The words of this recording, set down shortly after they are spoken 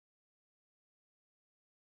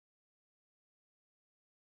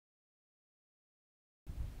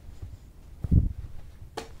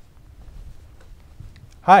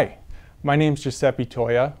Hi, my name's Giuseppe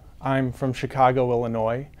Toia. I'm from Chicago,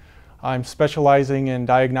 Illinois. I'm specializing in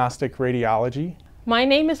diagnostic radiology. My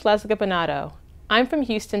name is Leslie Bonato. I'm from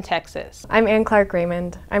Houston, Texas. I'm Ann Clark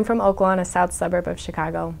Raymond. I'm from Oaklawn, a south suburb of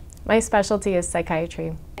Chicago. My specialty is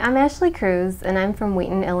psychiatry. I'm Ashley Cruz, and I'm from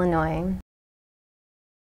Wheaton, Illinois.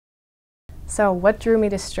 So what drew me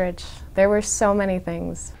to Stritch? There were so many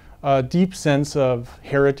things. A deep sense of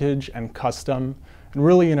heritage and custom, and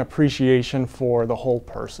really an appreciation for the whole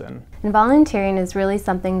person. And volunteering is really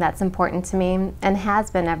something that's important to me and has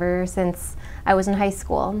been ever since I was in high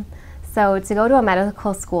school. So to go to a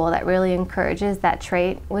medical school that really encourages that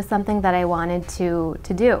trait was something that I wanted to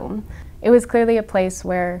do. It was clearly a place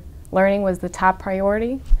where learning was the top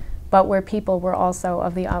priority, but where people were also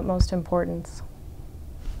of the utmost importance.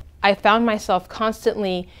 I found myself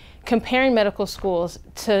constantly comparing medical schools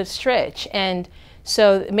to Stritch, and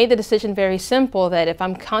so it made the decision very simple that if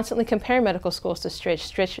I'm constantly comparing medical schools to Stritch,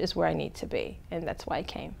 Stritch is where I need to be, and that's why I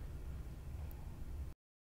came.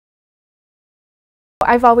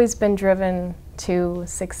 I've always been driven to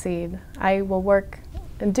succeed. I will work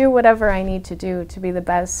and do whatever I need to do to be the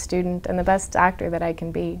best student and the best doctor that I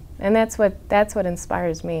can be, and that's what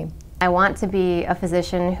inspires me. I want to be a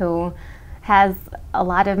physician who has a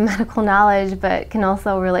lot of medical knowledge but can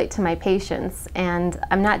also relate to my patients, and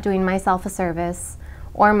I'm not doing myself a service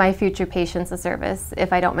or my future patients a service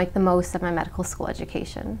if I don't make the most of my medical school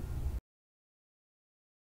education.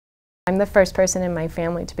 I'm the first person in my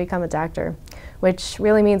family to become a doctor, which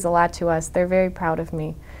really means a lot to us. They're very proud of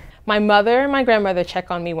me. My mother and my grandmother check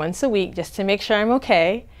on me once a week just to make sure I'm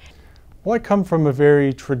okay. Well, I come from a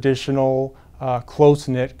very traditional,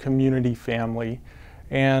 close-knit community family,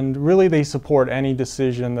 and really they support any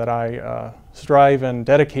decision that I strive and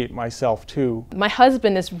dedicate myself to. My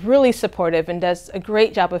husband is really supportive and does a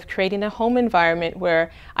great job of creating a home environment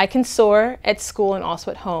where I can soar at school and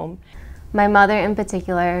also at home. My mother in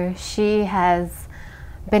particular, she has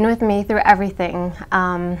been with me through everything.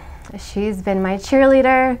 She's been my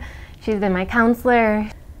cheerleader, she's been my counselor.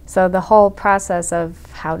 So the whole process of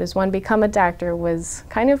how does one become a doctor was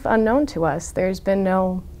kind of unknown to us. There's been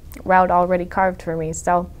no route already carved for me,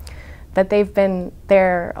 so that they've been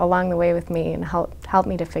there along the way with me and helped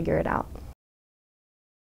me to figure it out.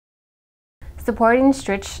 Supporting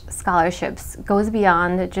Stritch scholarships goes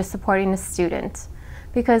beyond just supporting a student,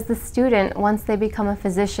 because the student, once they become a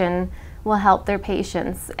physician, will help their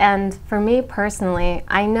patients. And for me personally,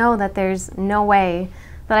 I know that there's no way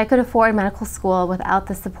that I could afford medical school without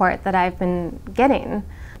the support that I've been getting.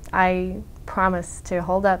 I promise to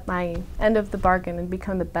hold up my end of the bargain and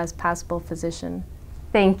become the best possible physician.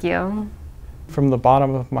 Thank you. From the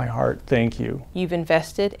bottom of my heart, thank you. You've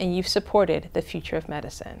invested and you've supported the future of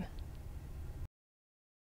medicine.